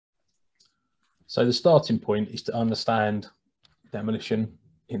So the starting point is to understand demolition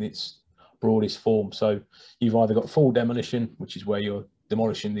in its broadest form. So you've either got full demolition, which is where you're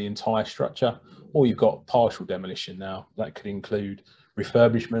demolishing the entire structure, or you've got partial demolition. Now that could include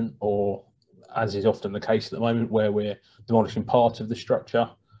refurbishment, or as is often the case at the moment, where we're demolishing part of the structure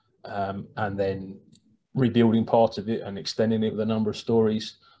and then rebuilding part of it and extending it with a number of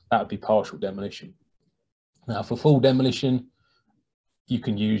stories. That would be partial demolition. Now for full demolition, you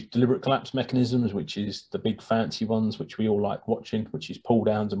can use deliberate collapse mechanisms, which is the big fancy ones, which we all like watching, which is pull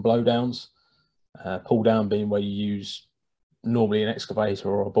downs and blow downs. Pull down being where you use normally an excavator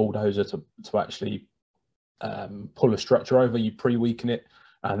or a bulldozer to actually pull a structure over. You pre-weaken it,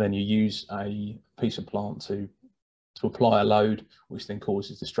 and then you use a piece of plant to apply a load, which then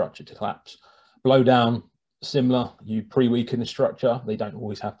causes the structure to collapse. Blow down, similar. You pre-weaken the structure. They don't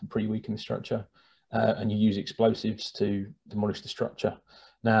always have to pre-weaken the structure. And you use explosives to demolish the structure.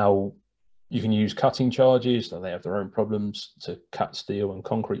 Now, you can use cutting charges, so they have their own problems to cut steel and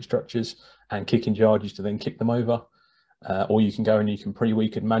concrete structures, and kicking charges to then kick them over. Or you can go and you can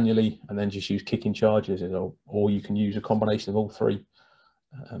pre-weaken manually and then just use kicking charges, or you can use a combination of all three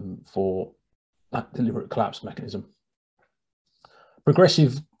for that deliberate collapse mechanism.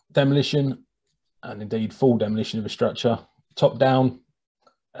 Progressive demolition, and indeed full demolition of a structure, top down,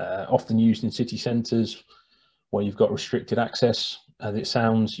 often used in city centres where you've got restricted access. As it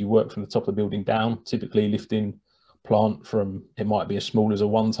sounds, you work from the top of the building down, typically lifting plant from, it might be as small as a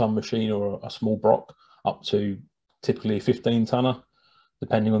 1-ton machine or a small brock, up to typically a 15-tonner,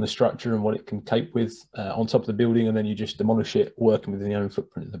 depending on the structure and what it can cope with, on top of the building, and then you just demolish it, working within the own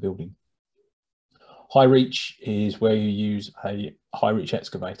footprint of the building. High reach is where you use a high reach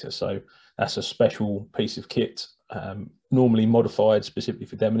excavator. So that's a special piece of kit, normally modified specifically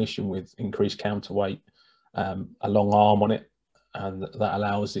for demolition with increased counterweight, a long arm on it, and that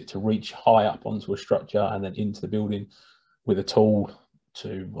allows it to reach high up onto a structure and then into the building with a tool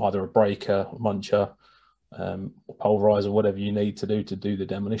to either a breaker, muncher, or pulverizer, whatever you need to do the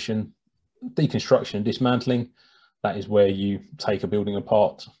demolition. Deconstruction and dismantling, that is where you take a building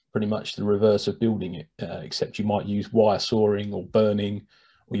apart, pretty much the reverse of building it, except you might use wire sawing or burning,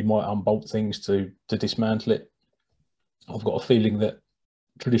 or you might unbolt things to dismantle it. I've got a feeling that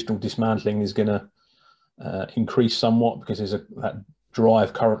traditional dismantling is going to increase somewhat, because there's that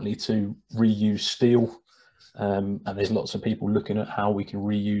drive currently to reuse steel, and there's lots of people looking at how we can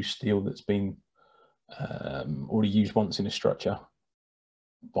reuse steel that's been already used once in a structure,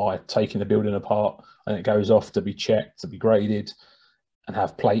 by taking the building apart, and it goes off to be checked, to be graded, and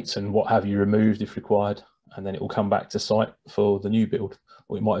have plates and what have you removed if required, and then it will come back to site for the new build,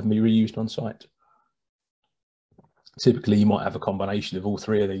 or it might have been reused on site. Typically you might have a combination of all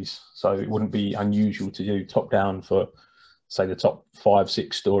three of these, so it wouldn't be unusual to do top down for, say, the top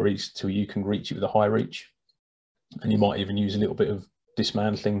 5-6 stories till you can reach it with a high reach, and you might even use a little bit of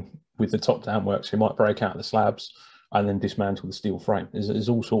dismantling with the top down work. So you might break out the slabs and then dismantle the steel frame. There's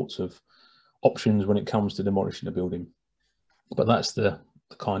all sorts of options when it comes to demolishing a building, but that's the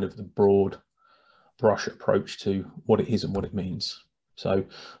kind of the broad brush approach to what it is and what it means. So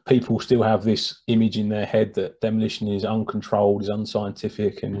people still have this image in their head that demolition is uncontrolled, is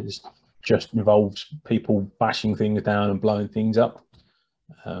unscientific, and it just involves people bashing things down and blowing things up.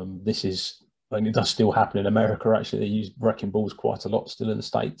 This is, and it does still happen in America. Actually, they use wrecking balls quite a lot still in the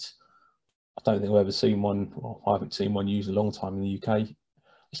States. I don't think I've ever seen one, well, I haven't seen one used in a long time in the UK. They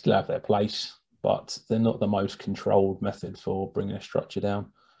still have their place, but they're not the most controlled method for bringing a structure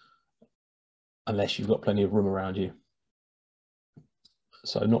down, unless you've got plenty of room around you.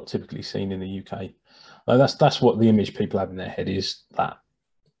 So not typically seen in the UK. That's what the image people have in their head, is that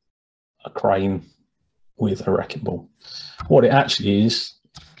a crane with a wrecking ball. What it actually is,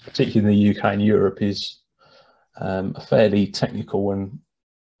 particularly in the UK and Europe, is a fairly technical and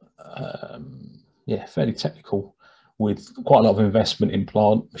fairly technical, with quite a lot of investment in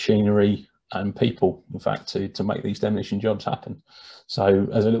plant, machinery and people, in fact, to make these demolition jobs happen. So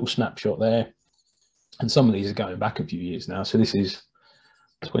as a little snapshot there, and some of these are going back a few years now. So this is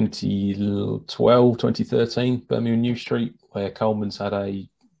 2012, 2013, Birmingham New Street, where Coleman's and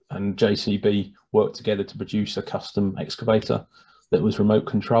JCB worked together to produce a custom excavator that was remote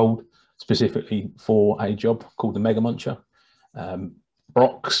controlled, specifically for a job called the Mega Muncher.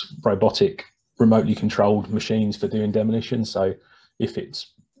 Brock's robotic, remotely controlled machines for doing demolition. So if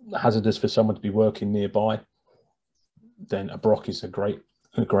it's hazardous for someone to be working nearby, then a Brock is a great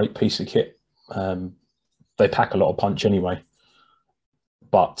piece of kit. They pack a lot of punch anyway,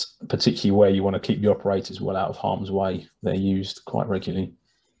 but particularly where you want to keep the operators well out of harm's way, they're used quite regularly.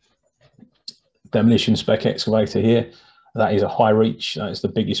 Demolition spec excavator here, that is a high reach. That is the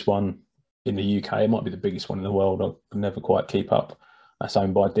biggest one in the UK. It might be the biggest one in the world. I can never quite keep up. That's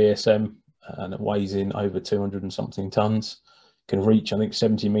owned by DSM, and it weighs in over 200 and something tons. Can reach, I think,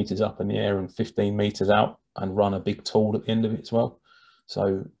 70 meters up in the air and 15 meters out, and run a big tool at the end of it as well.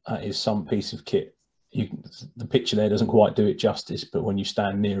 So that is some piece of kit. The picture there doesn't quite do it justice, but when you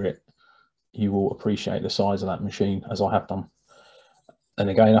stand near it, you will appreciate the size of that machine, as I have done. And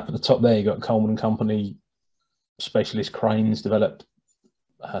again, up at the top there, you've got Coleman and Company specialist cranes developed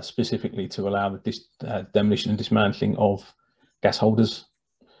specifically to allow the demolition and dismantling of gas holders.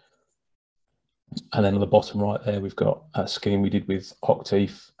 And then on the bottom right there, we've got a scheme we did with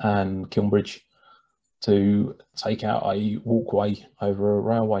Hockteeth and Kilnbridge to take out a walkway over a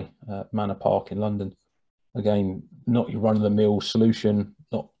railway, Manor Park in London. Again, not your run-of-the-mill solution,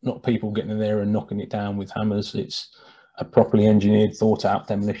 not people getting in there and knocking it down with hammers. It's a properly engineered, thought-out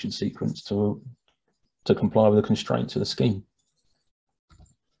demolition sequence to comply with the constraints of the scheme.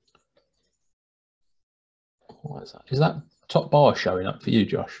 What is that? Is that top bar showing up for you,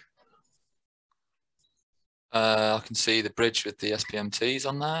 Josh? I can see the bridge with the SPMTs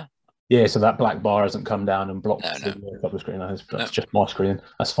on there. Yeah, so that black bar hasn't come down and blocked the top of the screen. That's just my screen.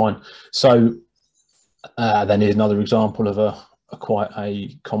 That's fine. So then here's another example of a quite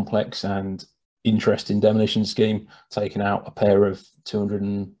a complex and interesting demolition scheme, taking out a pair of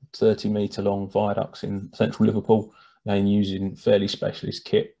 230 metre long viaducts in central Liverpool and using fairly specialist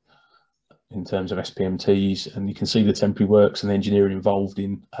kit in terms of SPMTs, and you can see the temporary works and the engineering involved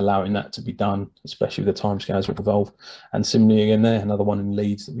in allowing that to be done, especially with the timescales that involved. And similarly again there, another one in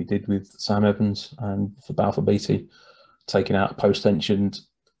Leeds that we did with Sam Evans and for Balfour Beatty, taking out a post-tensioned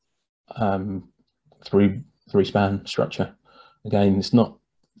three span structure. Again, there's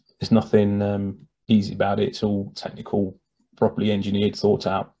nothing easy about it. It's all technical, properly engineered, thought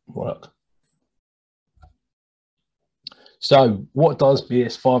out work. So what does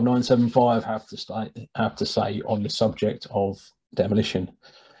BS 5975 have to say on the subject of demolition?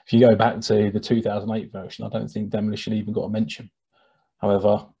 If you go back to the 2008 version, I don't think demolition even got a mention.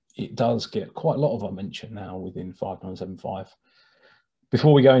 However, it does get quite a lot of a mention now within 5975.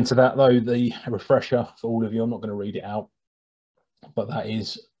 Before we go into that though, the refresher for all of you, I'm not going to read it out, but that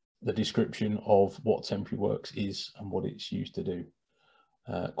is the description of what temporary works is and what it's used to do.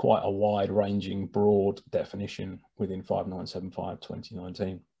 Quite a wide-ranging, broad definition within 5975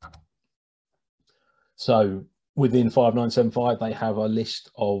 2019. So within 5975, they have a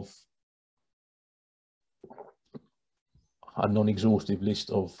list of a non-exhaustive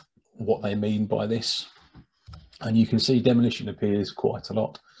list of what they mean by this. And you can see demolition appears quite a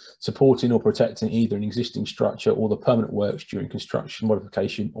lot. Supporting or protecting either an existing structure or the permanent works during construction,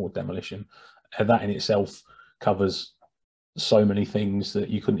 modification or demolition. And that in itself covers so many things that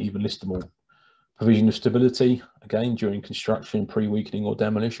you couldn't even list them all. Provision of stability, again, during construction, pre-weakening or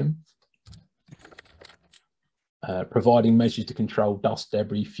demolition. Providing measures to control dust,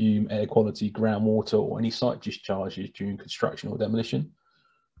 debris, fume, air quality, groundwater or any site discharges during construction or demolition.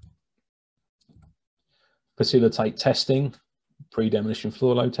 Facilitate testing, pre-demolition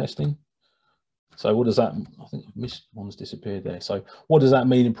floor load testing. So what does that, I think I've missed, one's disappeared there. So what does that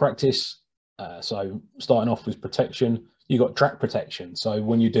mean in practice? So starting off with protection, you've got track protection. So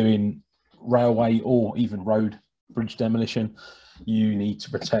when you're doing railway or even road bridge demolition, you need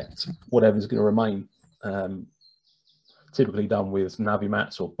to protect whatever's going to remain. Typically done with navvy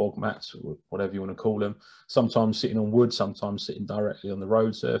mats or bog mats or whatever you want to call them. Sometimes sitting on wood, sometimes sitting directly on the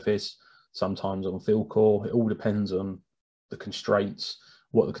road surface, sometimes on field core. It all depends on the constraints,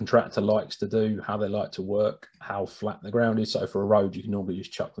 what the contractor likes to do, how they like to work, how flat the ground is. So for a road, you can normally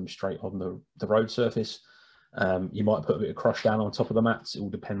just chuck them straight on the road surface. You might put a bit of crush down on top of the mats. It all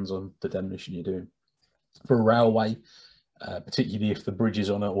depends on the demolition you're doing. For a railway, particularly if the bridge is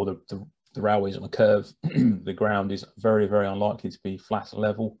on or the railway is on a curve, the ground is very, very unlikely to be flat and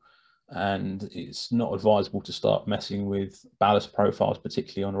level. And it's not advisable to start messing with ballast profiles,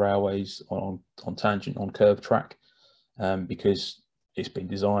 particularly on railways, on tangent, on curved track, because it's been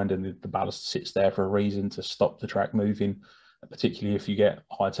designed and the ballast sits there for a reason to stop the track moving, particularly if you get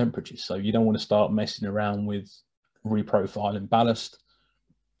high temperatures. So you don't want to start messing around with reprofiling ballast.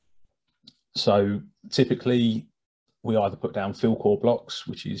 So typically we either put down fill core blocks,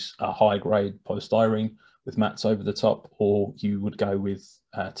 which is a high grade polystyrene with mats over the top, or you would go with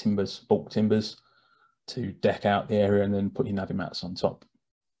timbers, bulk timbers to deck out the area and then put your navvy mats on top.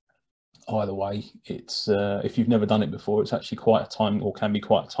 Either way, it's if you've never done it before, it's actually quite a time, or can be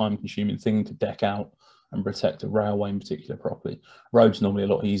quite a time consuming thing to deck out and protect a railway in particular properly. Roads normally a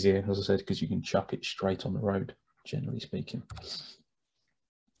lot easier, as I said, because you can chuck it straight on the road, generally speaking.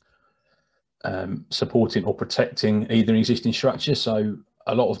 Supporting or protecting either an existing structure. So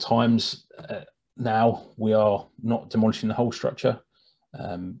a lot of times now we are not demolishing the whole structure,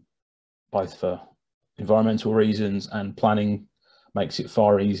 both for environmental reasons, and planning makes it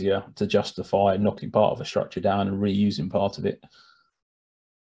far easier to justify knocking part of a structure down and reusing part of it.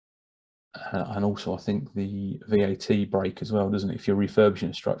 And also I think the VAT break as well, doesn't it? If you're refurbishing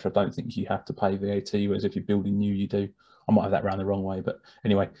a structure, I don't think you have to pay VAT, whereas if you're building new, you do. I might have that around the wrong way, but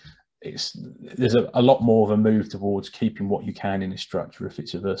anyway, there's a lot more of a move towards keeping what you can in a structure if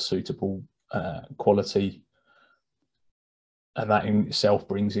it's of a suitable quality, and that in itself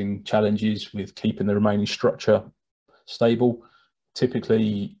brings in challenges with keeping the remaining structure stable.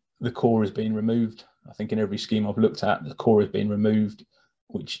 Typically the core is being removed. I think in every scheme I've looked at, the core is being removed,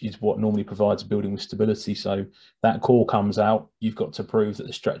 which is what normally provides a building with stability. So that core comes out, you've got to prove that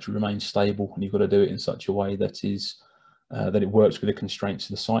the structure remains stable, and you've got to do it in such a way that that it works with the constraints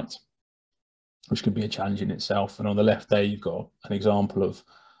of the site, which could be a challenge in itself. And on the left there, you've got an example of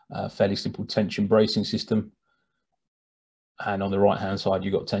a fairly simple tension bracing system. And on the right-hand side,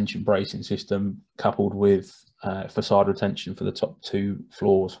 you've got tension bracing system coupled with facade retention for the top 2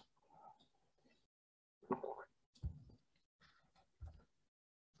 floors.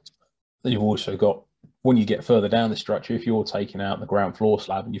 Then you've also got, when you get further down the structure, if you're taking out the ground floor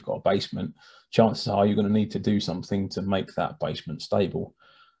slab and you've got a basement, chances are you're going to need to do something to make that basement stable.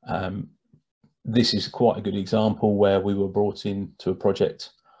 This is quite a good example where we were brought in to a project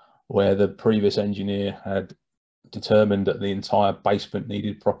where the previous engineer had determined that the entire basement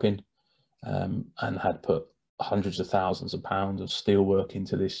needed propping, and had put hundreds of thousands of pounds of steel work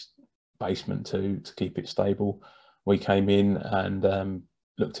into this basement to keep it stable. We came in and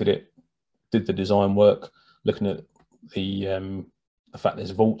looked at it, did the design work, looking at the fact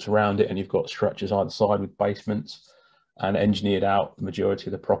there's vaults around it and you've got structures either side with basements, and engineered out the majority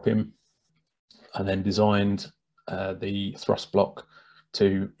of the propping, and then designed the thrust block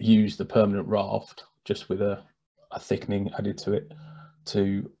to use the permanent raft just with a thickening added to it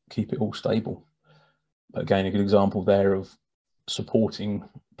to keep it all stable. But again, a good example there of supporting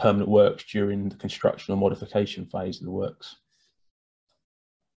permanent works during the construction or modification phase of the works.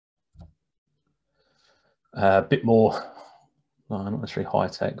 A bit more, well, not necessarily high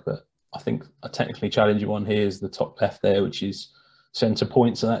tech, but I think a technically challenging one here is the top left there, which is Centre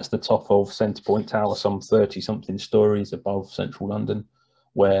Point. So that's the top of Centre Point Tower, some 30 something stories above central London,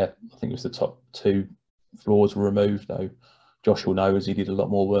 where I think it was the top 2 floors were removed, though Josh will know as he did a lot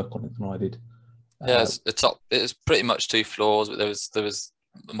more work on it than I did. Yeah, the top, it was pretty much 2 floors, but there was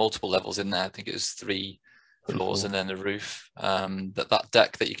multiple levels in there. I think it was 3 floors and then the roof. That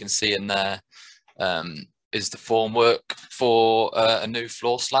deck that you can see in there is the formwork for a new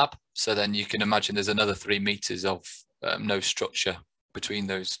floor slab. So then you can imagine there's another 3 meters of no structure between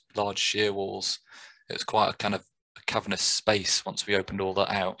those large shear walls. It was quite a kind of a cavernous space once we opened all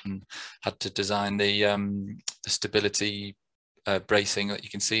that out, and had to design the stability bracing that you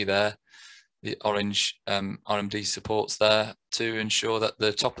can see there, the orange RMD supports there, to ensure that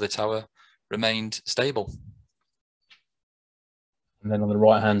the top of the tower remained stable. And then on the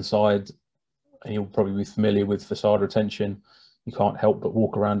right hand side, and you'll probably be familiar with facade retention, you can't help but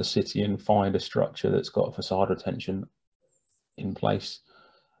walk around a city and find a structure that's got a facade retention in place.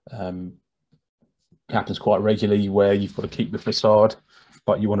 Happens quite regularly where you've got to keep the facade,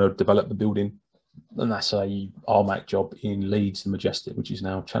 but you want to develop the building. And that's a RMAC job in Leeds, the Majestic, which is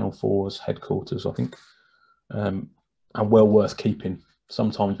now Channel 4's headquarters, I think, and well worth keeping.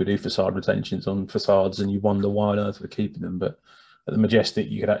 Sometimes we do facade retentions on facades and you wonder why on earth we're keeping them, but at the Majestic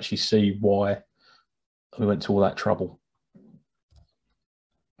you could actually see why we went to all that trouble.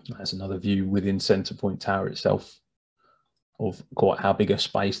 That's another view within Centre Point Tower itself of quite how big a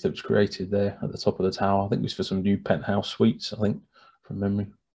space that was created there at the top of the tower. I think it was for some new penthouse suites, I think, from memory.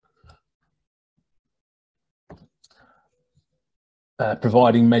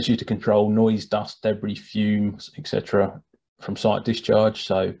 Providing measures to control noise, dust, debris, fumes, etc. from site discharge.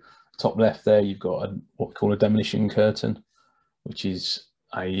 So top left there, you've got what we call a demolition curtain, which is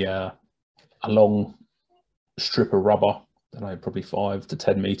a long strip of rubber, I don't know, probably 5 to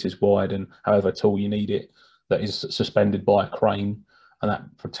 10 meters wide, and however tall you need it, that is suspended by a crane, and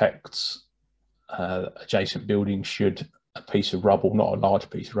that protects adjacent buildings should a piece of rubble, not a large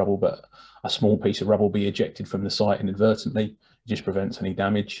piece of rubble, but a small piece of rubble be ejected from the site inadvertently. It just prevents any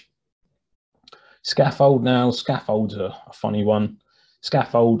damage. Scaffold now, scaffolds are a funny one.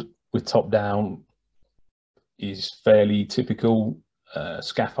 Scaffold with top down is fairly typical.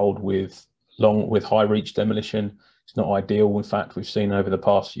 Scaffold with high reach demolition, it's not ideal. In fact, we've seen over the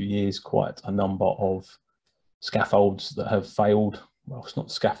past few years quite a number of scaffolds that have failed. Well, it's not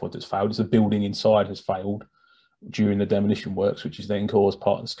the scaffold that's failed, it's the building inside has failed, during the demolition works, which is then caused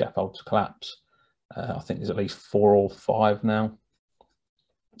part of the scaffold to collapse. I think there's at least 4 or 5 now.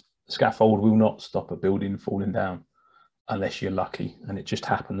 The scaffold will not stop a building falling down unless you're lucky, and it just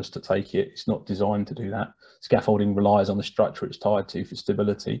happens to take it. It's not designed to do that. Scaffolding relies on the structure it's tied to for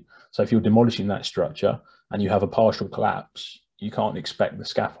stability. So if you're demolishing that structure and you have a partial collapse, you can't expect the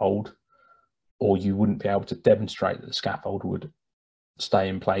scaffold, or you wouldn't be able to demonstrate that the scaffold would stay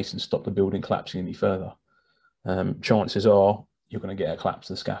in place and stop the building collapsing any further. Chances are you're going to get a collapse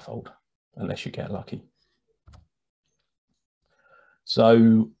of the scaffold unless you get lucky.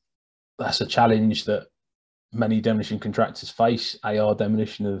 So that's a challenge that many demolition contractors face. AR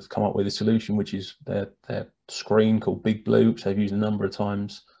Demolition have come up with a solution, which is their screen called Big Blue, which they've used a number of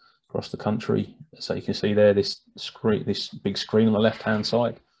times across the country. So you can see there this big screen on the left hand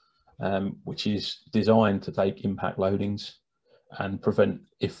side, which is designed to take impact loadings and prevent,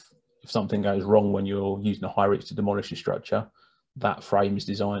 if something goes wrong when you're using a high reach to demolish a structure, that frame is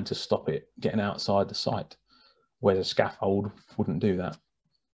designed to stop it getting outside the site, whereas a scaffold wouldn't do that.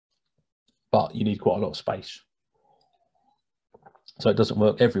 But you need quite a lot of space. So it doesn't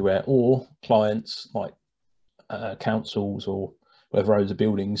work everywhere, or clients like councils or whoever owns the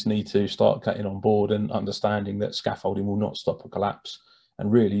buildings need to start getting on board and understanding that scaffolding will not stop a collapse.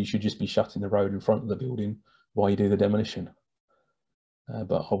 And really you should just be shutting the road in front of the building while you do the demolition.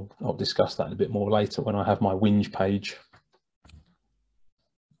 But I'll discuss that a bit more later when I have my whinge page.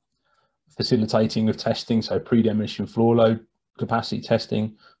 Facilitating with testing, so pre-demolition floor load capacity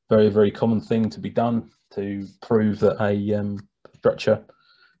testing. Very, very common thing to be done to prove that a structure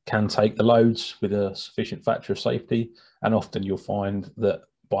can take the loads with a sufficient factor of safety. And often you'll find that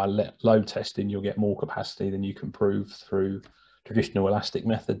by load testing, you'll get more capacity than you can prove through traditional elastic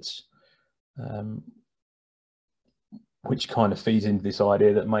methods, which kind of feeds into this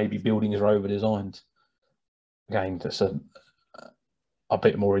idea that maybe buildings are over-designed. Again, that's a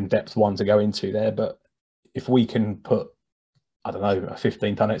bit more in-depth one to go into there, but if we can put, I don't know, a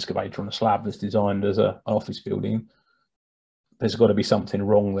 15-ton excavator on a slab that's designed as an office building, there's got to be something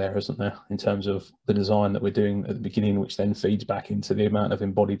wrong there, isn't there, in terms of the design that we're doing at the beginning, which then feeds back into the amount of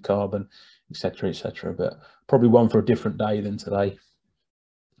embodied carbon, etc., etc. But probably one for a different day than today.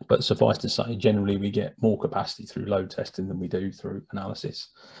 But suffice to say, generally we get more capacity through load testing than we do through analysis.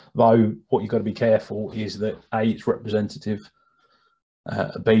 Though what you've got to be careful is that A, it's representative,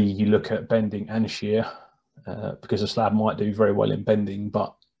 B, you look at bending and shear, because a slab might do very well in bending,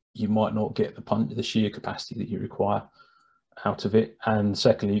 but you might not get the shear capacity that you require out of it. And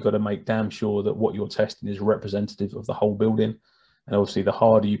secondly, you've got to make damn sure that what you're testing is representative of the whole building. And obviously the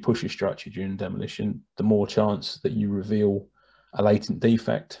harder you push a structure during demolition, the more chance that you reveal a latent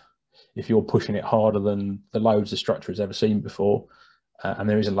defect. If you're pushing it harder than the loads the structure has ever seen before, and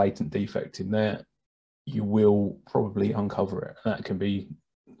there is a latent defect in there, you will probably uncover it. And that can be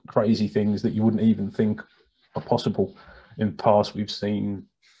crazy things that you wouldn't even think are possible. In the past, we've seen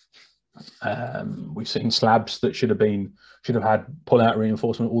slabs that should have had pull-out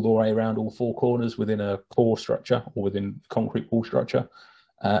reinforcement all the way around all 4 corners within a core structure or within concrete wall structure,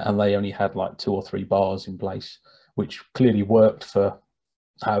 and they only had like 2 or 3 bars in place, which clearly worked for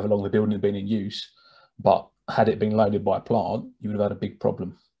however long the building had been in use. But had it been loaded by a plant, you would have had a big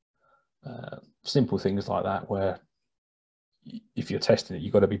problem. Simple things like that, where if you're testing it,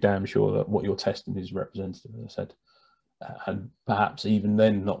 you've got to be damn sure that what you're testing is representative, as I said, and perhaps even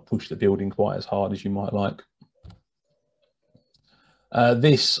then not push the building quite as hard as you might like. I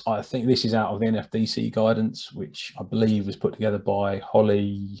think this is out of the NFDC guidance, which I believe was put together by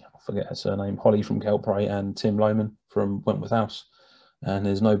Holly, I forget her surname, Holly from Kelpray and Tim Lohman from Wentworth House. And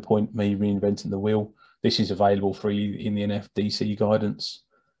there's no point me reinventing the wheel. This is available free in the NFDC guidance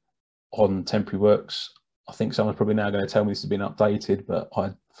on temporary works. I think someone's probably now going to tell me this has been updated, but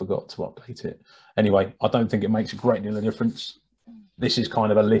I forgot to update it. Anyway, I don't think it makes a great deal of difference. This is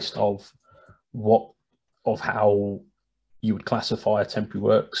kind of a list of how you would classify temporary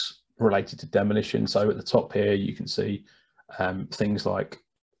works related to demolition. So at the top here, you can see things like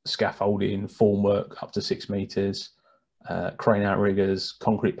scaffolding, formwork up to 6 meters, crane outriggers,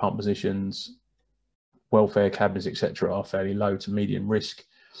 concrete pump positions, welfare cabins, etc. are fairly low to medium risk.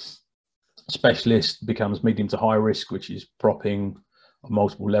 Specialist becomes medium to high risk, which is propping on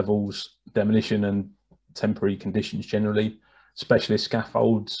multiple levels, demolition and temporary conditions generally. Specialist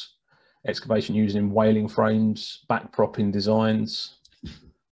scaffolds, excavation using whaling frames, back propping designs,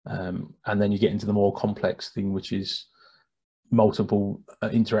 and then you get into the more complex thing, which is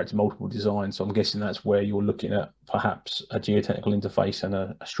interactive multiple designs. So I'm guessing that's where you're looking at perhaps a geotechnical interface and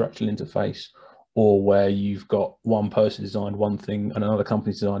a structural interface, or where you've got one person designed one thing and another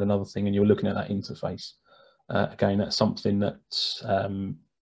company designed another thing, and you're looking at that interface. Again, that's something that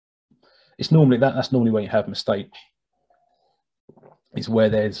it's normally that's normally where you have mistake. It's where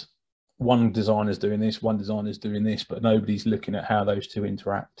there's one designer's doing this, one designer's doing this, but nobody's looking at how those two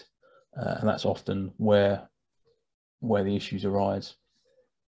interact, and that's often where the issues arise.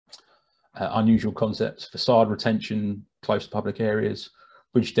 Unusual concepts: facade retention close to public areas,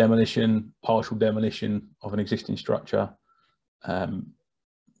 bridge demolition, partial demolition of an existing structure,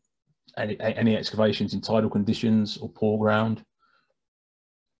 any excavations in tidal conditions or poor ground,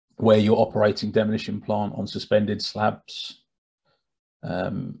 where you're operating demolition plant on suspended slabs. Yeah,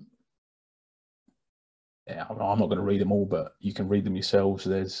 I'm not going to read them all, but you can read them yourselves.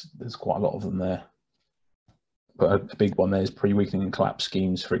 There's quite a lot of them there. But a big one there is pre-weakening and collapse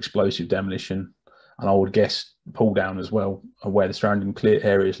schemes for explosive demolition. And I would guess pull down as well, where the surrounding clear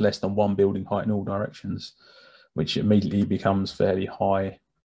area is less than one building height in all directions, which immediately becomes fairly high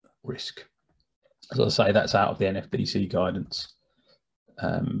risk. As I say, that's out of the NFDC guidance,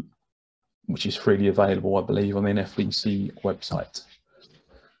 which is freely available, I believe, on the NFDC website.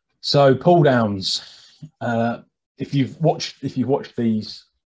 So pull downs. If you've watched these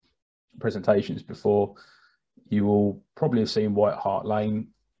presentations before, you will probably have seen White Hart Lane.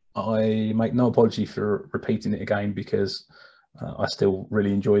 I make no apology for repeating it again, because I still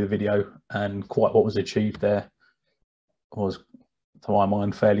really enjoy the video, and quite what was achieved there was, to my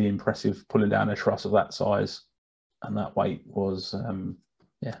mind, fairly impressive. Pulling down a truss of that size and that weight was,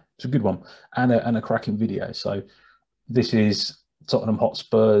 yeah, it's a good one, and a cracking video. So this is Tottenham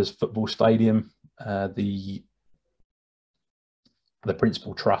Hotspur's football stadium, the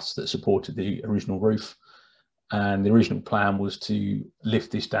principal truss that supported the original roof. And the original plan was to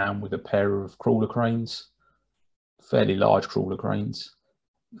lift this down with a pair of crawler cranes, fairly large crawler cranes.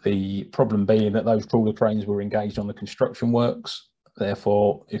 The problem being that those crawler cranes were engaged on the construction works.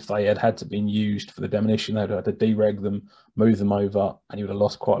 Therefore, if they had to be used for the demolition, they'd have to dereg them, move them over, and you would have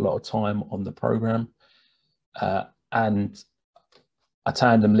lost quite a lot of time on the programme. And a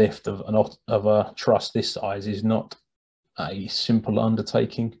tandem lift of a truss this size is not a simple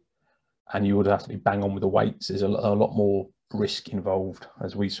undertaking, and you would have to be bang on with the weights. There's a lot more risk involved,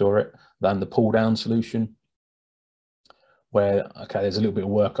 as we saw it, than the pull down solution, where, okay, there's a little bit of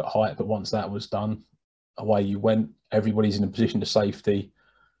work at height, but once that was done, away you went. Everybody's in a position of safety.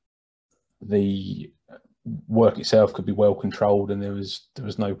 The work itself could be well controlled, and there was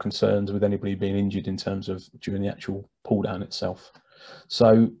no concerns with anybody being injured in terms of during the actual pull down itself.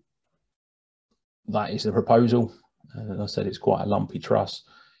 So that is the proposal. As I said, it's quite a lumpy truss.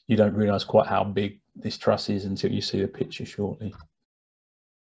 You don't realise quite how big this truss is until you see the picture shortly.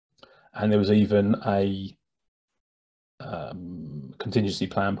 And there was even a contingency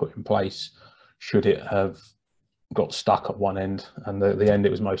plan put in place should it have got stuck at one end, and the end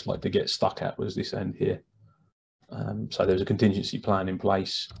it was most likely to get stuck at was this end here. So there was a contingency plan in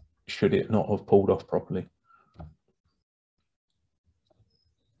place should it not have pulled off properly.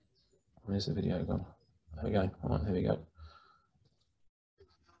 Where's the video gone? There we go. All right, there we go.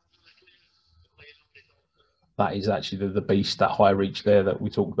 That is actually the beast, that high reach there that we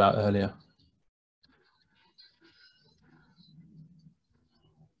talked about earlier.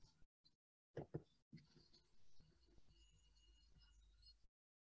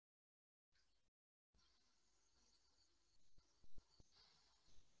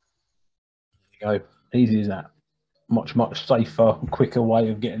 There you go. Easy as that. Much safer, quicker way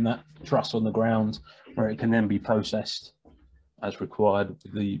of getting that truss on the ground, where it can then be processed as required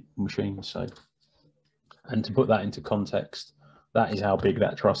with the machine. So, and to put that into context, that is how big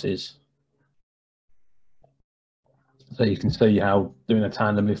that truss is. So you can see how doing a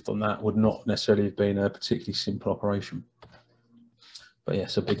tandem lift on that would not necessarily have been a particularly simple operation. But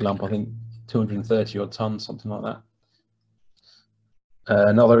yes, a big lump, I think 230 odd tons, something like that.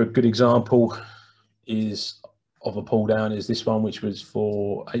 Another good example of a pull down is this one, which was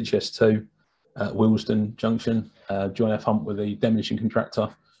for HS2 at Willesden Junction. John F. Hunt with the demolition contractor,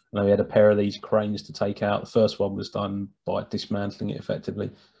 and we had a pair of these cranes to take out. The first one was done by dismantling it effectively,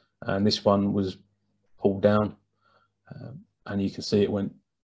 and this one was pulled down, and you can see it went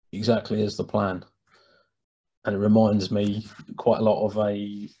exactly as the plan. And it reminds me quite a lot of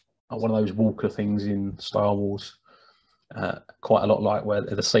one of those walker things in Star Wars. Quite a lot like where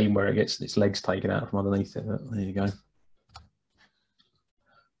the scene where it gets its legs taken out from underneath it. There you go.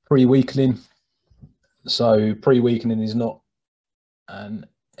 Pre-weakening. So pre-weakening is not an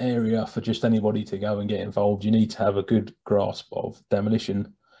area for just anybody to go and get involved. You need to have a good grasp of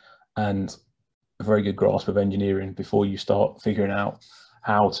demolition and a very good grasp of engineering before you start figuring out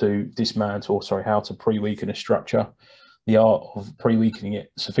how to dismantle, how to pre-weaken a structure. The art of pre-weakening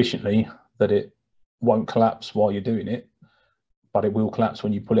it sufficiently that it won't collapse while you're doing it, but it will collapse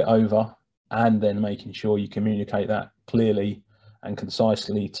when you pull it over, and then making sure you communicate that clearly and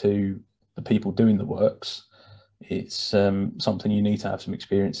concisely to the people doing the works. It's something you need to have some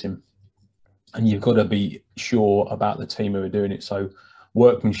experience in, and you've got to be sure about the team who are doing it. So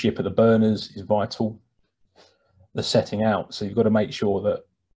workmanship at the burners is vital. The setting out, so you've got to make sure that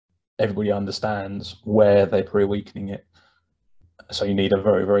everybody understands where they're pre-weakening it. So you need a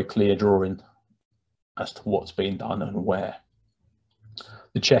very, very clear drawing as to what's being done and where.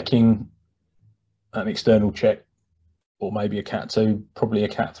 The checking, an external check, or maybe a Cat 2, probably a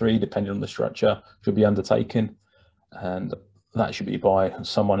Cat 3, depending on the structure, should be undertaken. And that should be by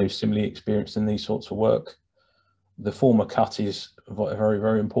someone who's similarly experienced in these sorts of work. The form of cut is very,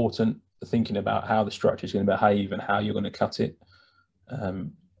 very important. Thinking about how the structure is going to behave and how you're going to cut it.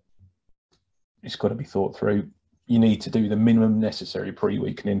 It's got to be thought through. You need to do the minimum necessary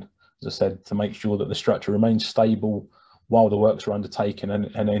pre-weakening, as I said, to make sure that the structure remains stable while the works are undertaken,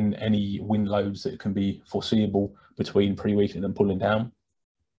 and in any wind loads that can be foreseeable between pre-weakening and pulling down,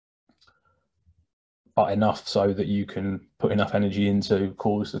 but enough so that you can put enough energy in to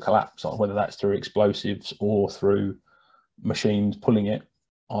cause the collapse, whether that's through explosives or through machines pulling it.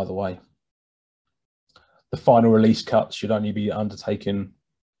 Either way, the final release cuts should only be undertaken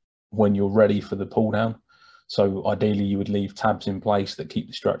when you're ready for the pull down. So ideally you would leave tabs in place that keep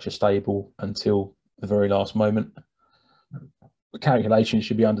the structure stable until the very last moment. The calculations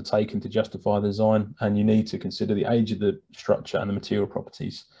should be undertaken to justify the design, and you need to consider the age of the structure and the material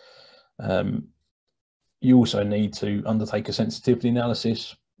properties. You also need to undertake a sensitivity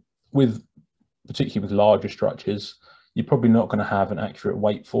analysis. Particularly with larger structures, you're probably not going to have an accurate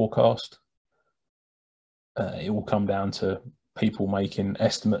weight forecast. It will come down to people making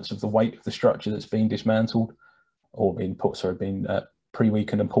estimates of the weight of the structure that's being dismantled or being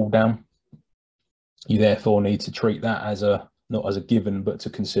pre-weakened and pulled down. You therefore need to treat that as not as a given, but to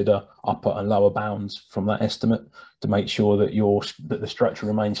consider upper and lower bounds from that estimate to make sure that the structure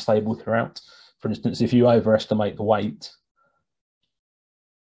remains stable throughout. For instance, if you overestimate the weight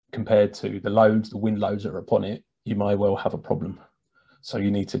compared to the wind loads that are upon it, you may well have a problem. So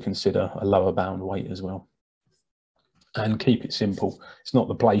you need to consider a lower bound weight as well. And keep it simple. It's not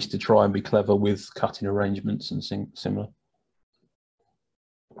the place to try and be clever with cutting arrangements and similar.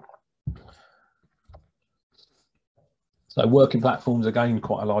 So working platforms, again,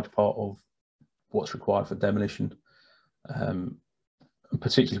 quite a large part of what's required for demolition,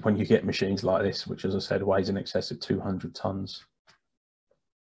 particularly when you get machines like this, which, as I said, weighs in excess of 200 tons.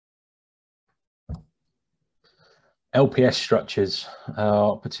 LPS structures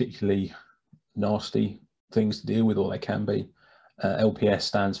are particularly nasty things to deal with, or they can be. LPS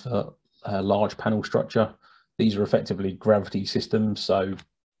stands for large panel structure. These are effectively gravity systems, so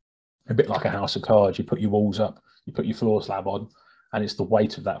a bit like a house of cards. You put your walls up, you put your floor slab on, and it's the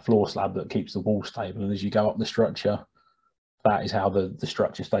weight of that floor slab that keeps the wall stable. And as you go up the structure, that is how the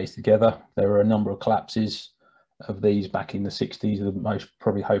structure stays together. There are a number of collapses of these back in the 60s. The most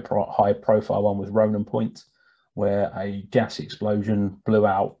probably high profile one was Ronan Point, where a gas explosion blew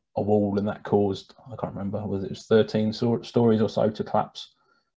out a wall, and that caused, I can't remember, it was 13 stories or so to collapse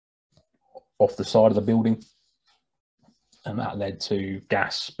off the side of the building, and that led to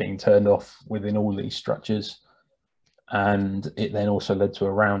gas being turned off within all these structures, and it then also led to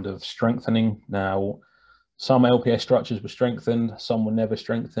a round of strengthening. Now, some LPS structures were strengthened, some were never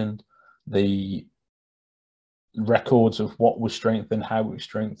strengthened. The records of what was strengthened, how it was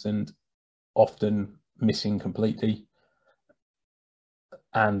strengthened, often missing completely.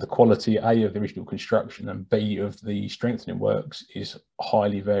 And the quality, A, of the original construction, and B, of the strengthening works is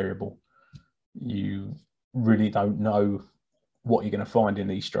highly variable. You really don't know what you're going to find in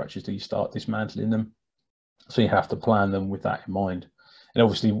these structures till you start dismantling them. So you have to plan them with that in mind. And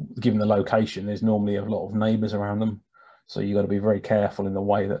obviously, given the location, there's normally a lot of neighbours around them. So you've got to be very careful in the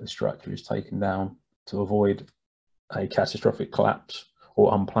way that the structure is taken down to avoid a catastrophic collapse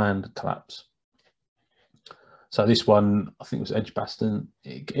or unplanned collapse. So this one, I think it was Edgbaston.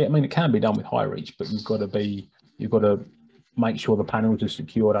 I mean, it can be done with high reach, but you've got to make sure the panels are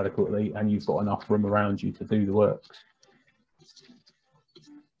secured adequately and you've got enough room around you to do the works.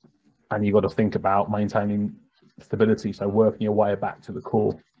 And you've got to think about maintaining stability, so working your way back to the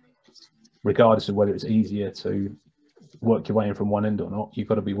core, regardless of whether it's easier to work your way in from one end or not. You've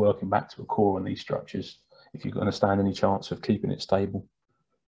got to be working back to a core on these structures if you're going to stand any chance of keeping it stable.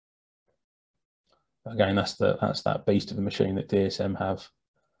 Again, that's that beast of a machine that DSM have,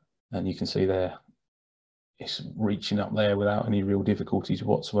 and you can see there it's reaching up there without any real difficulties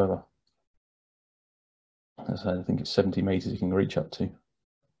whatsoever. As I think it's 70 meters you can reach up to.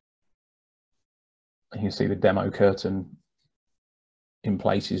 You can see the demo curtain in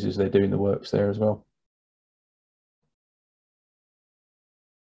places as they're doing the works there as well.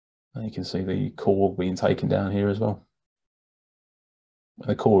 And you can see the core being taken down here as well.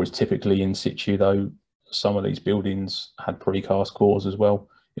 The core is typically in situ, though some of these buildings had precast cores as well.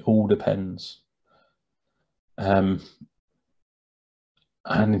 It all depends. And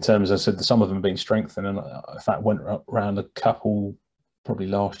in terms, as I said, some of them have been strengthened, and in fact went around a couple probably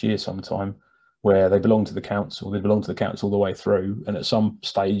last year sometime where they belong to the council. They belong to the council all the way through, and at some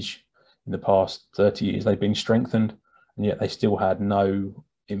stage in the past 30 years they've been strengthened, and yet they still had no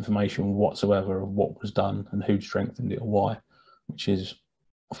information whatsoever of what was done and who'd strengthened it or why, which is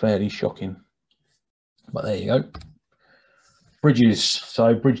fairly shocking. But there you go. Bridges.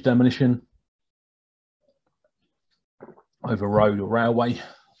 So bridge demolition over road or railway,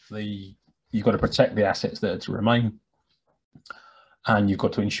 you've got to protect the assets that are to remain, and you've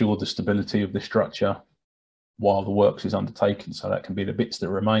got to ensure the stability of the structure while the works is undertaken. So that can be the bits that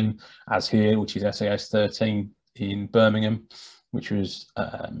remain, as here, which is SAS 13 in Birmingham, which was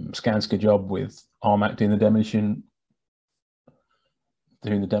Skanska job with Armac doing the demolition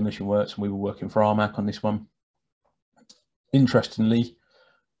works, and we were working for Armac on this one. Interestingly,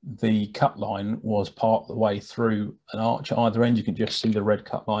 the cut line was part of the way through an arch at either end. You can just see the red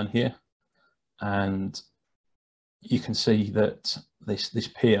cut line here, and you can see that this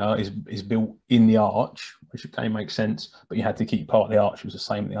pier is built in the arch, which again makes sense, but you had to keep part of the arch was the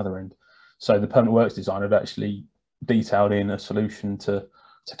same at the other end. So the permanent works designer had actually detailed in a solution to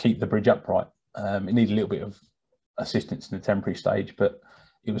keep the bridge upright. It needed a little bit of assistance in the temporary stage, but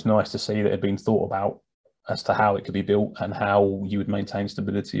it was nice to see that it had been thought about as to how it could be built and how you would maintain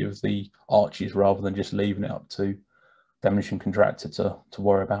stability of the arches rather than just leaving it up to demolition contractor to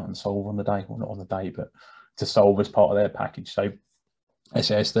worry about and solve on the day. Well, not on the day, but to solve as part of their package. So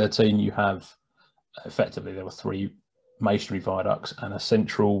SAS 13, you have effectively, there were 3 masonry viaducts and a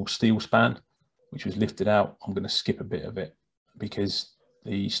central steel span, which was lifted out. I'm going to skip a bit of it because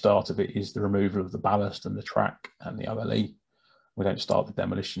the start of it is the removal of the ballast and the track and the OLE. We don't start the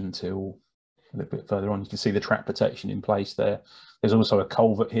demolition until a little bit further on. You can see the track protection in place there. There's also a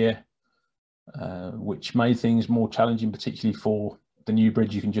culvert here, which made things more challenging, particularly for the new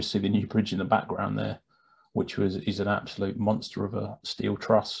bridge. You can just see the new bridge in the background there, which is an absolute monster of a steel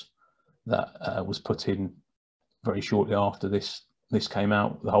truss that was put in very shortly after this came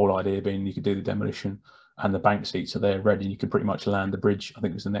out. The whole idea being you could do the demolition and the bank seats are there ready. You could pretty much land the bridge. I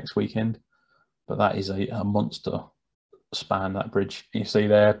think it was the next weekend, but that is a monster span, that bridge. You see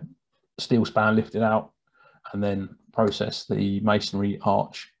there, steel span lifted out and then process the masonry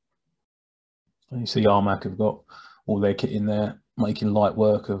arch. And you see Armac have got all their kit in there, making light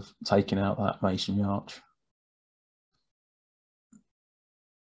work of taking out that masonry arch.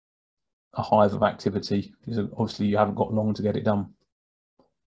 A hive of activity, because obviously you haven't got long to get it done.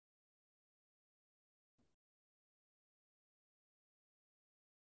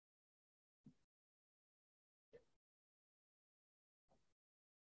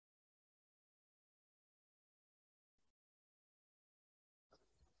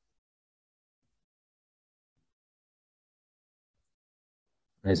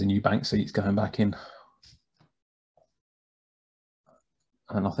 There's a new bank seats going back in,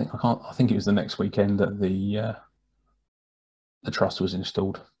 and I think it was the next weekend that the truss was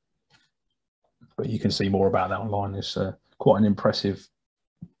installed. But you can see more about that online. It's quite an impressive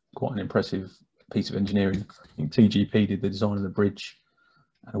piece of engineering. I think TGP did the design of the bridge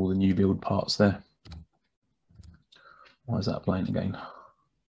and all the new build parts there. Why is that playing again?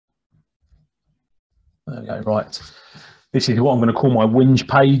 There we go. Right. This is what I'm going to call my whinge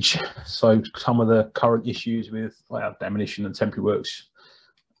page. So some of the current issues with demolition and temporary works,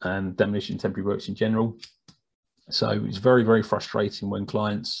 and demolition and temporary works in general. So it's very, very frustrating when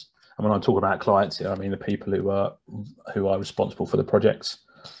clients, and when I talk about clients here, I mean the people who are responsible for the projects.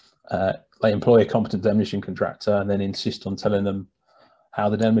 They employ a competent demolition contractor and then insist on telling them how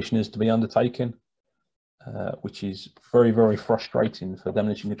the demolition is to be undertaken, which is very, very frustrating for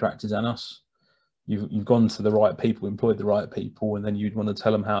demolition contractors and us. You've gone to the right people, employed the right people, and then you'd want to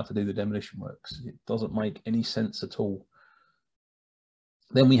tell them how to do the demolition works. It doesn't make any sense at all.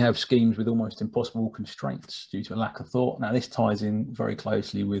 Then we have schemes with almost impossible constraints due to a lack of thought. Now, this ties in very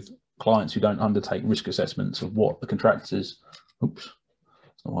closely with clients who don't undertake risk assessments of what the contractors, oops,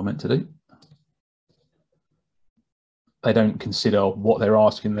 that's not what I meant to do. They don't consider what they're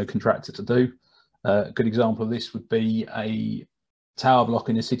asking the contractor to do. A good example of this would be a tower block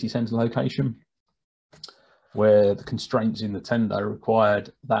in a city centre location, where the constraints in the tender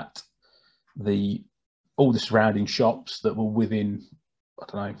required that all the surrounding shops that were within, I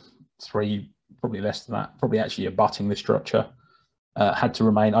don't know, probably less than that, probably actually abutting the structure, had to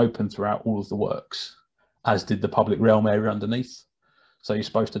remain open throughout all of the works, as did the public realm area underneath. So you're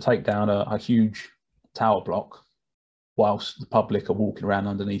supposed to take down a huge tower block whilst the public are walking around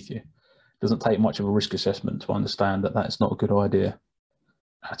underneath you. It doesn't take much of a risk assessment to understand that that's not a good idea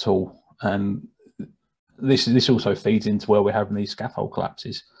at all. And this also feeds into where we're having these scaffold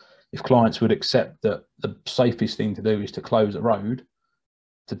collapses. If clients would accept that the safest thing to do is to close a road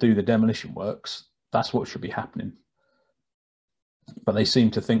to do the demolition works, that's what should be happening. But they seem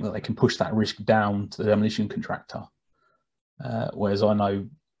to think that they can push that risk down to the demolition contractor. Whereas I know,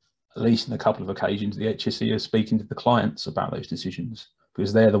 at least in a couple of occasions, the HSE are speaking to the clients about those decisions,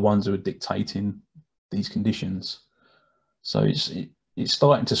 because they're the ones who are dictating these conditions. So it's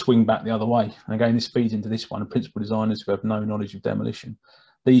starting to swing back the other way. And again, this feeds into this one, principal designers who have no knowledge of demolition.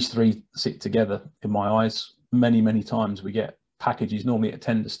 These three sit together in my eyes. Many, many times we get packages, normally at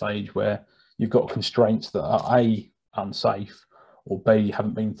tender stage, where you've got constraints that are A, unsafe, or B,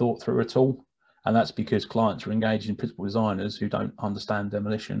 haven't been thought through at all. And that's because clients are engaging principal designers who don't understand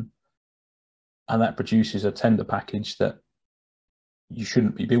demolition. And that produces a tender package that you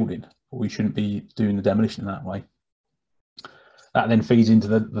shouldn't be building, or we shouldn't be doing the demolition in that way. That then feeds into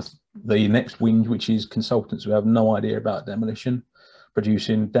the next wing, which is consultants who have no idea about demolition,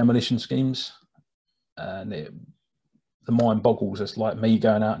 producing demolition schemes. And the mind boggles. It's like me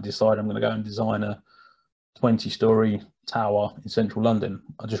going out and decide I'm going to go and design a 20-story tower in central London.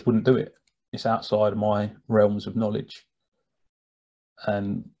 I just wouldn't do it. It's outside of my realms of knowledge.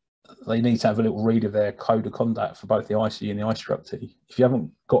 And they need to have a little read of their code of conduct for both the IC and the iStruct. If you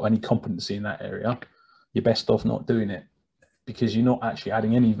haven't got any competency in that area, you're best off not doing it, because you're not actually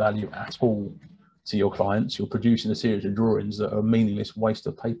adding any value at all to your clients. You're producing a series of drawings that are a meaningless waste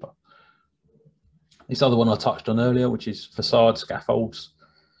of paper. This other one I touched on earlier, which is facade scaffolds,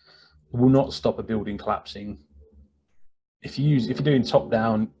 will not stop a building collapsing. If you're doing top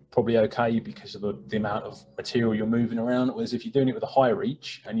down, probably okay because of the amount of material you're moving around. Whereas if you're doing it with a high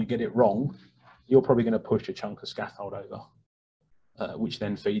reach and you get it wrong, you're probably going to push a chunk of scaffold over, which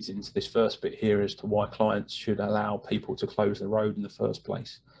then feeds into this first bit here as to why clients should allow people to close the road in the first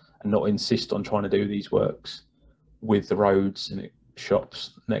place and not insist on trying to do these works with the roads and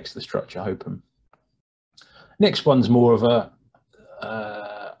shops next to the structure open. Next one's more of a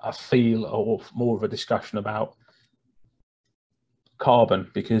feel, or more of a discussion about carbon,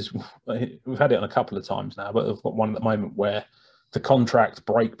 because we've had it on a couple of times now, but we've got one at the moment where the contract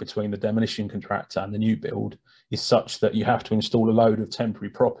break between the demolition contractor and the new build is such that you have to install a load of temporary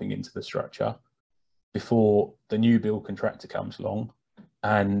propping into the structure before the new build contractor comes along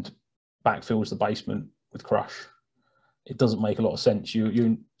and backfills the basement with crush. It doesn't make a lot of sense.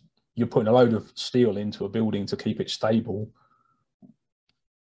 You're putting a load of steel into a building to keep it stable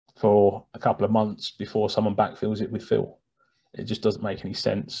for a couple of months before someone backfills it with fill. It just doesn't make any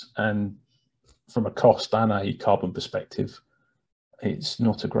sense. And from a cost and a carbon perspective, it's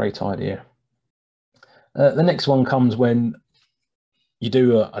not a great idea. The next one comes when you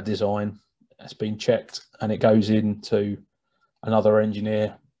do a design, it's been checked, and it goes into another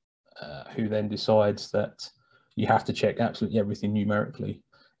engineer who then decides that you have to check absolutely everything numerically.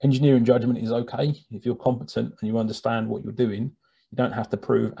 Engineering judgment is okay. If you're competent and you understand what you're doing, you don't have to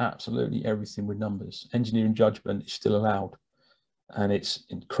prove absolutely everything with numbers. Engineering judgment is still allowed. And it's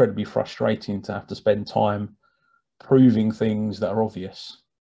incredibly frustrating to have to spend time proving things that are obvious.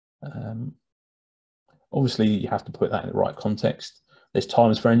 Obviously, you have to put that in the right context. There's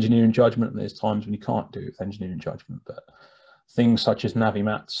times for engineering judgment, and there's times when you can't do it with engineering judgment. But things such as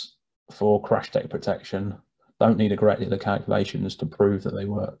Navimats for crash deck protection don't need a great deal of calculations to prove that they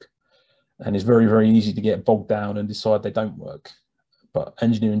work. And it's very, very easy to get bogged down and decide they don't work. But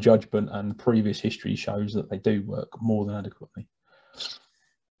engineering judgment and previous history shows that they do work more than adequately.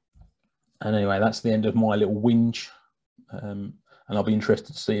 And anyway, that's the end of my little whinge. And I'll be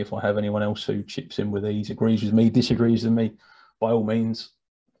interested to see if I have anyone else who chips in with these, agrees with me, disagrees with me. By all means,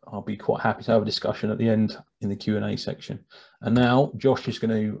 I'll be quite happy to have a discussion at the end in the Q&A section. And now Josh is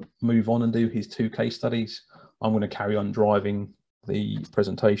going to move on and do his 2 case studies. I'm going to carry on driving the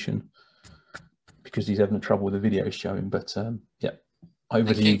presentation because he's having trouble with the video showing. But yeah,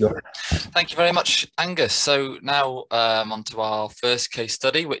 over to you, Josh. Thank you very much, Angus. So now on to our first case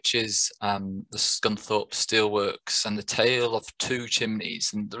study, which is the Scunthorpe Steelworks and the tale of 2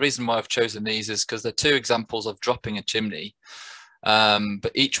 chimneys. And the reason why I've chosen these is because they're 2 examples of dropping a chimney,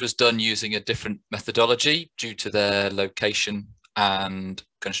 but each was done using a different methodology due to their location and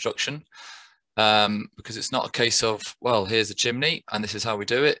construction. Because it's not a case of, well, here's a chimney and this is how we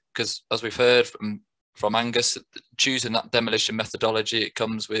do it. Because as we've heard from Angus, choosing that demolition methodology, it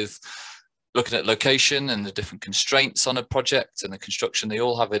comes with looking at location and the different constraints on a project and the construction, they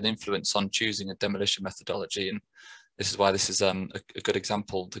all have an influence on choosing a demolition methodology. And this is why this is a good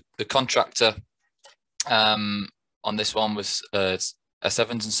example. The contractor on this one was S.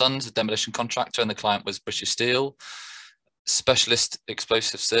 Evans and Sons, a demolition contractor, and the client was British Steel. Specialist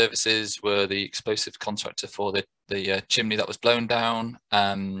Explosive Services were the explosive contractor for the chimney that was blown down,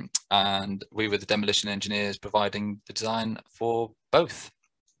 and we were the demolition engineers providing the design for both.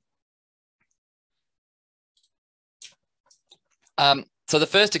 So the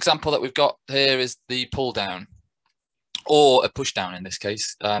first example that we've got here is the pull down, or a push down in this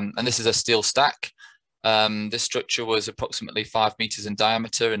case, and this is a steel stack. This structure was approximately 5 meters in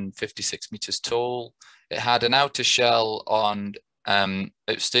diameter and 56 meters tall. It had an outer shell on it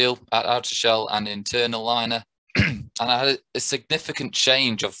was steel, outer shell and internal liner, and it had a significant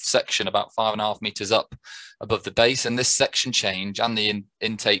change of section about 5.5 meters up above the base. And this section change and the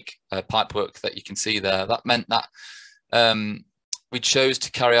intake pipework that you can see there, that meant that we chose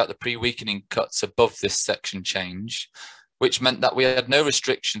to carry out the pre-weakening cuts above this section change, which meant that we had no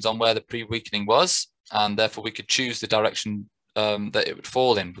restrictions on where the pre-weakening was, and therefore we could choose the direction that it would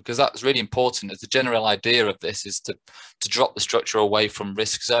fall in, because that's really important, as the general idea of this is to drop the structure away from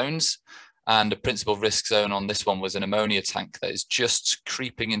risk zones. And the principal risk zone on this one was an ammonia tank that is just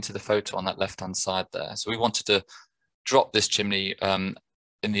creeping into the photo on that left-hand side there. So we wanted to drop this chimney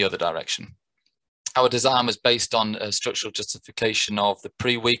in the other direction. Our design was based on a structural justification of the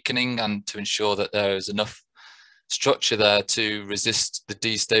pre-weakening and to ensure that there is enough structure there to resist the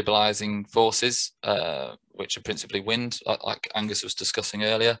destabilizing forces, which are principally wind, like Angus was discussing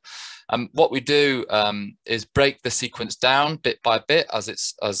earlier. What we do is break the sequence down bit by bit as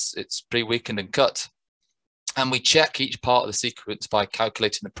it's pre-weakened and cut. And we check each part of the sequence by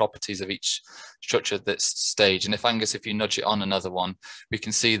calculating the properties of each structure at this stage. And if Angus, if you nudge it on another one, we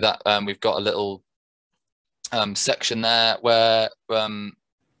can see that we've got a little section there where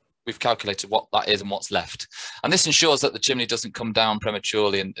we've calculated what that is and what's left. And this ensures that the chimney doesn't come down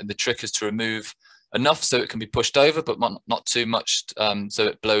prematurely, and the trick is to remove enough so it can be pushed over, but not too much so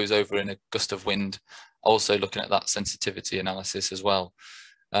it blows over in a gust of wind. Also looking at that sensitivity analysis as well.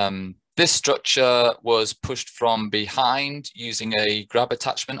 This structure was pushed from behind using a grab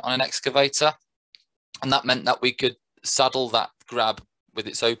attachment on an excavator, and that meant that we could saddle that grab with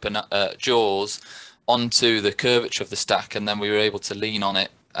its open jaws onto the curvature of the stack, and then we were able to lean on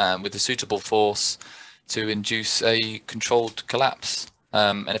it with a suitable force to induce a controlled collapse.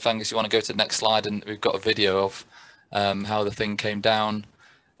 And if Angus, you want to go to the next slide, and we've got a video of how the thing came down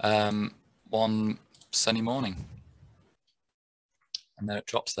one sunny morning. And there it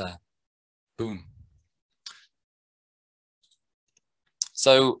drops there. Boom.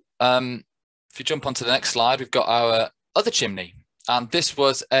 So if you jump onto the next slide, we've got our other chimney. And this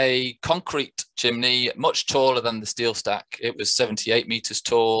was a concrete chimney, much taller than the steel stack. It was 78 meters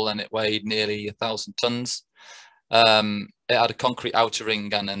tall and it weighed nearly 1,000 tons. It had a concrete outer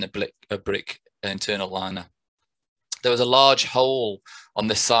ring and then a brick internal liner. There was a large hole on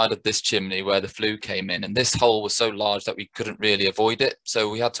this side of this chimney where the flue came in, and this hole was so large that we couldn't really avoid it.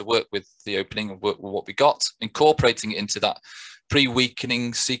 So we had to work with the opening and work with what we got, incorporating it into that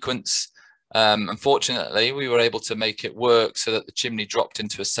pre-weakening sequence. Unfortunately, we were able to make it work so that the chimney dropped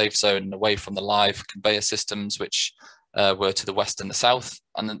into a safe zone and away from the live conveyor systems, which were to the west and the south.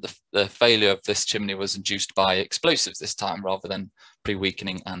 And then the failure of this chimney was induced by explosives this time, rather than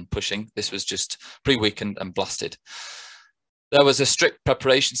pre-weakening and pushing. This was just pre-weakened and blasted. There was a strict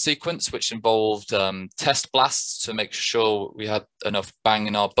preparation sequence, which involved test blasts to make sure we had enough bang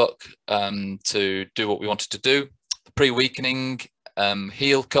in our buck to do what we wanted to do. The pre-weakening,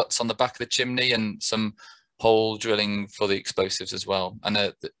 heel cuts on the back of the chimney, and some hole drilling for the explosives as well. And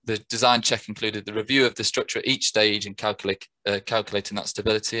the design check included the review of the structure at each stage and calculating that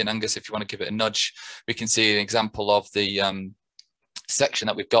stability. And Angus, if you want to give it a nudge, we can see an example of the section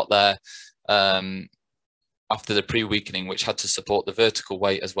that we've got there after the pre-weakening, which had to support the vertical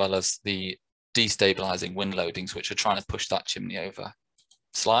weight as well as the destabilizing wind loadings, which are trying to push that chimney over.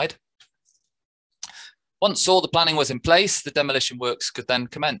 Slide. Once all the planning was in place, the demolition works could then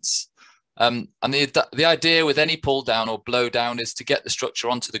commence. And the idea with any pull down or blow down is to get the structure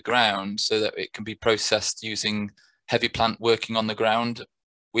onto the ground so that it can be processed using heavy plant working on the ground.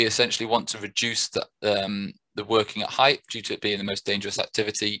 We essentially want to reduce the working at height due to it being the most dangerous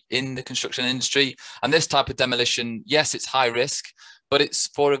activity in the construction industry. And this type of demolition, yes, it's high risk, but it's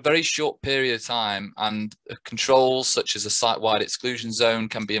for a very short period of time, and controls such as a site-wide exclusion zone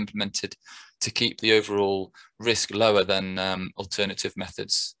can be implemented to keep the overall risk lower than alternative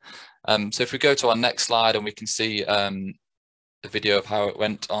methods. So if we go to our next slide, and we can see a video of how it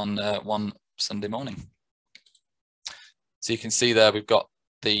went on one Sunday morning. So you can see there we've got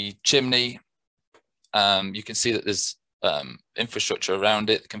the chimney. You can see that there's infrastructure around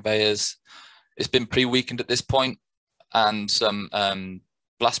it, the conveyors. It's been pre-weakened at this point, and some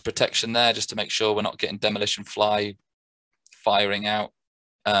blast protection there just to make sure we're not getting demolition fly firing out,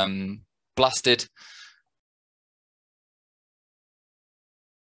 blasted,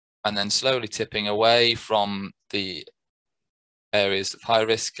 and then slowly tipping away from the areas of high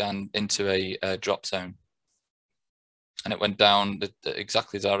risk and into a drop zone. And it went down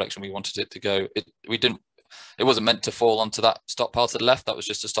exactly the direction we wanted it to go. It wasn't meant to fall onto that stockpile to the left. That was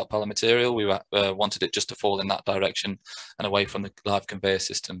just a stockpile of material. We wanted it just to fall in that direction and away from the live conveyor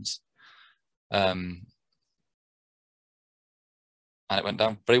systems. And it went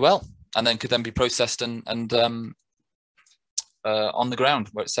down very well, and then could then be processed and on the ground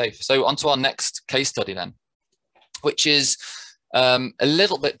where it's safe. So on to our next case study then, which is a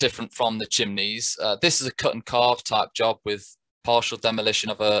little bit different from the chimneys. This is a cut and carve type job with partial demolition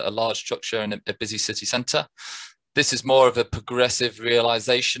of a large structure in a busy city centre. This is more of a progressive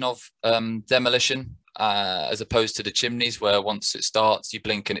realisation of demolition as opposed to the chimneys, where once it starts, you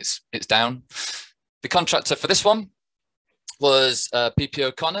blink and it's down. The contractor for this one was PP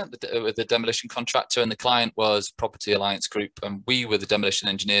O'Connor, the demolition contractor, and the client was Property Alliance Group, and we were the demolition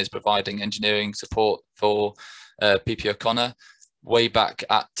engineers providing engineering support for PP O'Connor. Way back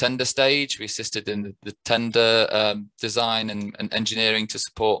at tender stage, we assisted in the tender design and engineering to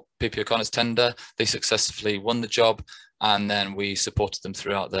support PP O'Connor's tender. They successfully won the job, and then we supported them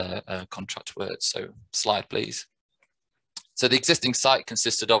throughout their contract work. So slide, please. So the existing site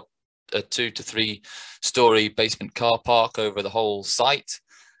consisted of a 2 to 3 story basement car park over the whole site.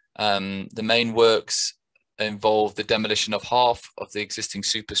 The main works involved the demolition of half of the existing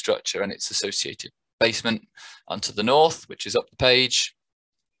superstructure and its associated basement onto the north, which is up the page,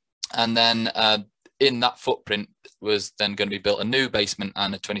 and then in that footprint was then going to be built a new basement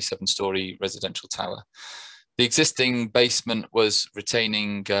and a 27-story residential tower. The existing basement was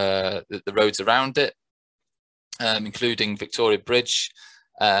retaining the roads around it, including Victoria Bridge,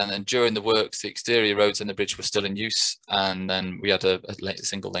 and then during the works the exterior roads and the bridge were still in use, and then we had a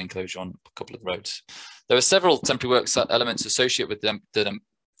single lane closure on a couple of roads. There were several temporary works elements associated with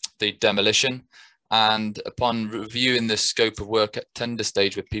the demolition. And upon reviewing the scope of work at tender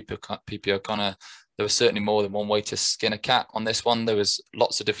stage with PP O'Connor, there was certainly more than one way to skin a cat on this one. There was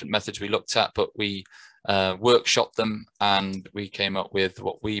lots of different methods we looked at, but we workshopped them, and we came up with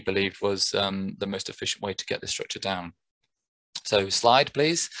what we believed was the most efficient way to get the structure down. So slide,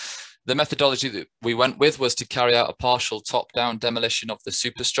 please. The methodology that we went with was to carry out a partial top-down demolition of the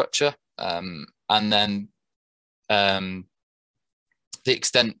superstructure, and then the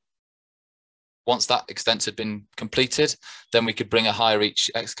extent. Once that extent had been completed, then we could bring a high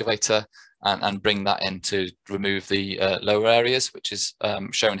reach excavator and bring that in to remove the lower areas, which is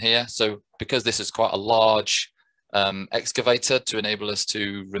shown here. So because this is quite a large excavator to enable us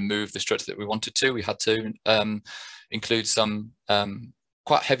to remove the structure that we wanted to, we had to include some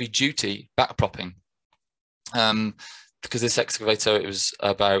quite heavy duty backpropping. Because this excavator, it was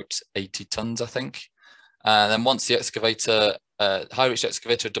about 80 tons, I think. And then once the excavator, high reach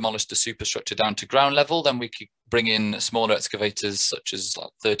excavator demolished the superstructure down to ground level, then we could bring in smaller excavators such as like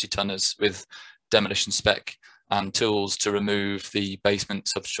 30 tonners with demolition spec and tools to remove the basement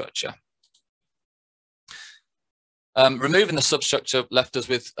substructure. Removing the substructure left us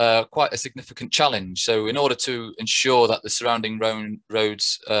with quite a significant challenge. So in order to ensure that the surrounding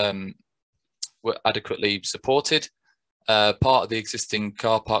roads were adequately supported, part of the existing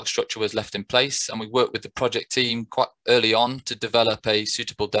car park structure was left in place, and we worked with the project team quite early on to develop a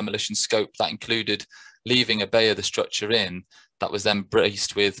suitable demolition scope that included leaving a bay of the structure in that was then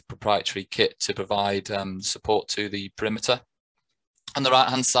braced with proprietary kit to provide support to the perimeter. On the right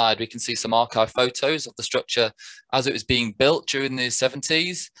hand side, we can see some archive photos of the structure as it was being built during the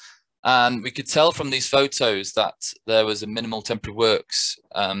 70s. And we could tell from these photos that there was a minimal temporary works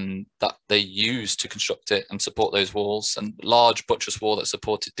that they used to construct it and support those walls, and large buttress wall that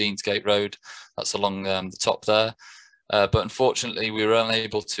supported Deansgate Road, that's along the top there. But unfortunately, we were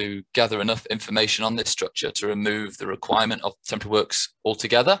unable to gather enough information on this structure to remove the requirement of temporary works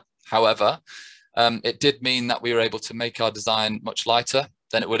altogether. However, it did mean that we were able to make our design much lighter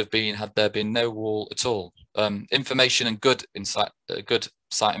than it would have been had there been no wall at all. Information and good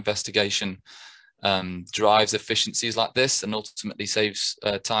site investigation drives efficiencies like this and ultimately saves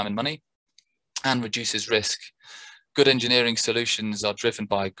time and money and reduces risk. Good engineering solutions are driven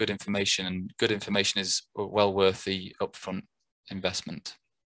by good information, and good information is well worth the upfront investment.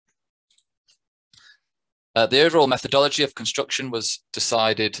 The overall methodology of construction was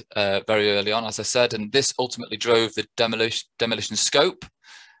decided very early on, as I said, and this ultimately drove the demolition scope,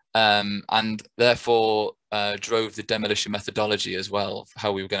 and therefore drove the demolition methodology as well, of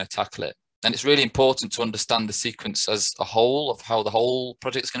how we were going to tackle it. And it's really important to understand the sequence as a whole of how the whole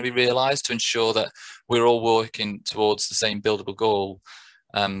project is going to be realized, to ensure that we're all working towards the same buildable goal,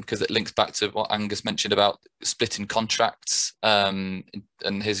 because it links back to what Angus mentioned about splitting contracts, and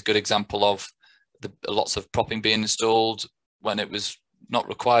his good example of lots of propping being installed when it was not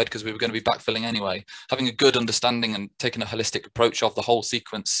required because we were going to be backfilling anyway. Having a good understanding and taking a holistic approach of the whole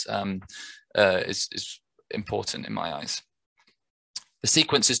sequence is important in my eyes. The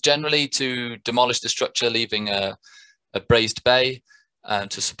sequence is generally to demolish the structure, leaving a brazed bay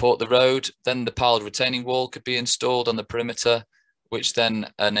to support the road. Then the piled retaining wall could be installed on the perimeter, which then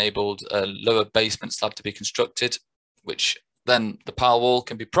enabled a lower basement slab to be constructed, which then the pile wall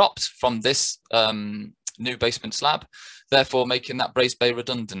can be propped from this new basement slab, therefore making that brazed bay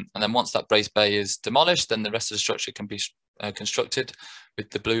redundant. And then once that brazed bay is demolished, then the rest of the structure can be constructed with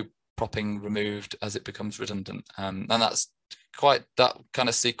the blue propping removed as it becomes redundant. And that's that kind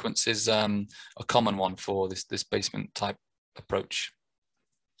of sequence is a common one for this basement type approach.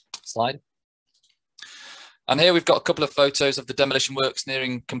 Slide. And here we've got a couple of photos of the demolition works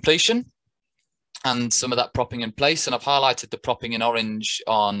nearing completion and some of that propping in place. And I've highlighted the propping in orange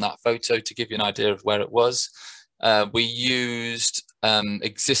on that photo to give you an idea of where it was. We used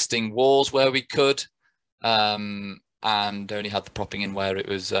existing walls where we could, and only had the propping in where it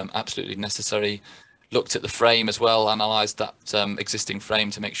was absolutely necessary. Looked at the frame as well, analysed that existing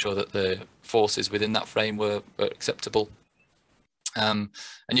frame to make sure that the forces within that frame were acceptable. And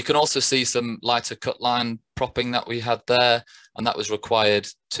you can also see some lighter cut line propping that we had there, and that was required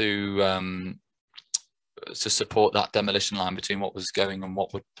to support that demolition line between what was going and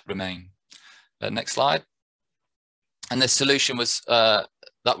what would remain. Next slide. And the solution was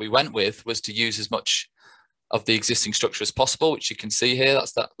that we went with was to use as much of the existing structure as possible, which you can see here.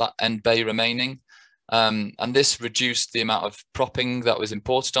 That's that end bay remaining. And this reduced the amount of propping that was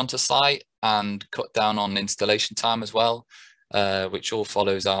imported onto site and cut down on installation time as well, which all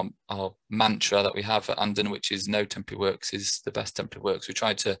follows our mantra that we have at Andon, which is no temporary works is the best temporary works. We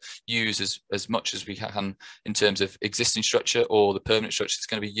try to use as much as we can in terms of existing structure or the permanent structure that's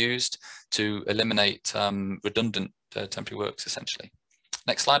going to be used to eliminate redundant temporary works, essentially.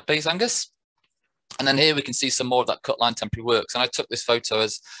 Next slide, please, Angus. And then here we can see some more of that cut line temporary works. And I took this photo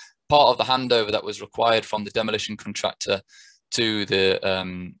as part of the handover that was required from the demolition contractor to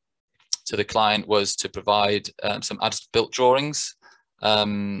the client, was to provide some as-built drawings,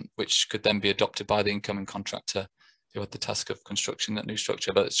 which could then be adopted by the incoming contractor who had the task of constructing that new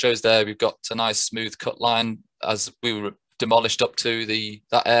structure. But it shows there we've got a nice smooth cut line as we were demolished up to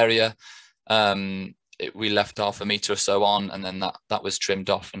that area. We left half a metre or so on, and then that was trimmed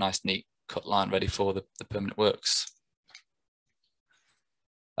off, a nice neat cut line ready for the permanent works.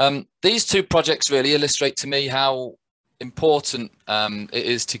 These two projects really illustrate to me how important it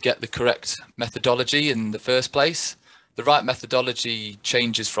is to get the correct methodology in the first place. The right methodology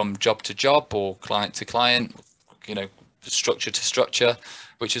changes from job to job or client to client, structure to structure,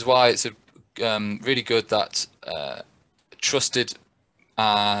 which is why it's really good that trusted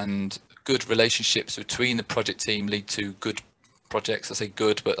and good relationships between the project team lead to good projects. I say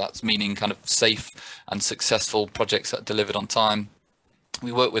good, but that's meaning kind of safe and successful projects that are delivered on time.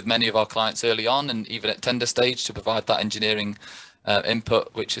 We work with many of our clients early on and even at tender stage to provide that engineering input,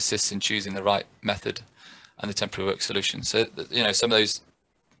 which assists in choosing the right method and the temporary work solution. So, some of those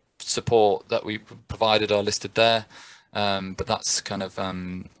support that we provided are listed there, but that's kind of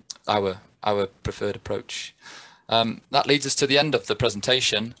our preferred approach. That leads us to the end of the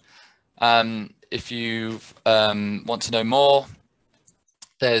presentation. If you want to know more,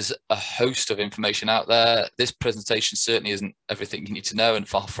 there's a host of information out there. This presentation certainly isn't everything you need to know, and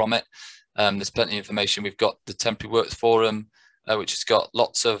far from it. There's plenty of information. We've got the Temporary Works Forum, which has got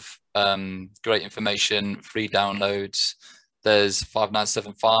lots of great information, free downloads. There's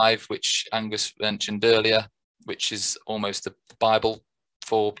 5975, which Angus mentioned earlier, which is almost the Bible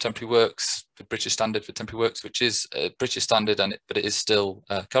for temporary works, the British standard for temporary works, which is a British standard, but it is still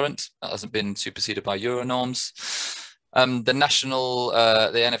current. That hasn't been superseded by Euro norms. The national,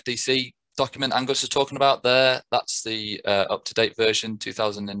 the NFDC document Angus was talking about there, that's the up-to-date version,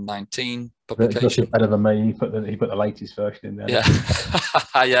 2019 publication. Better than me. He put the latest version in there. Yeah,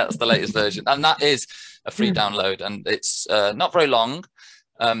 yeah, that's the latest version, and that is a free download, and it's not very long,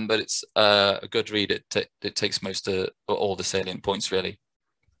 but it's a good read. It takes most of all the salient points really.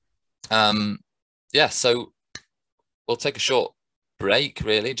 Yeah, so we'll take a short break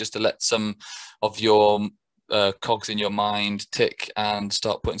really, just to let some of your cogs in your mind tick and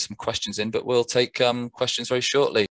start putting some questions in, but we'll take questions very shortly.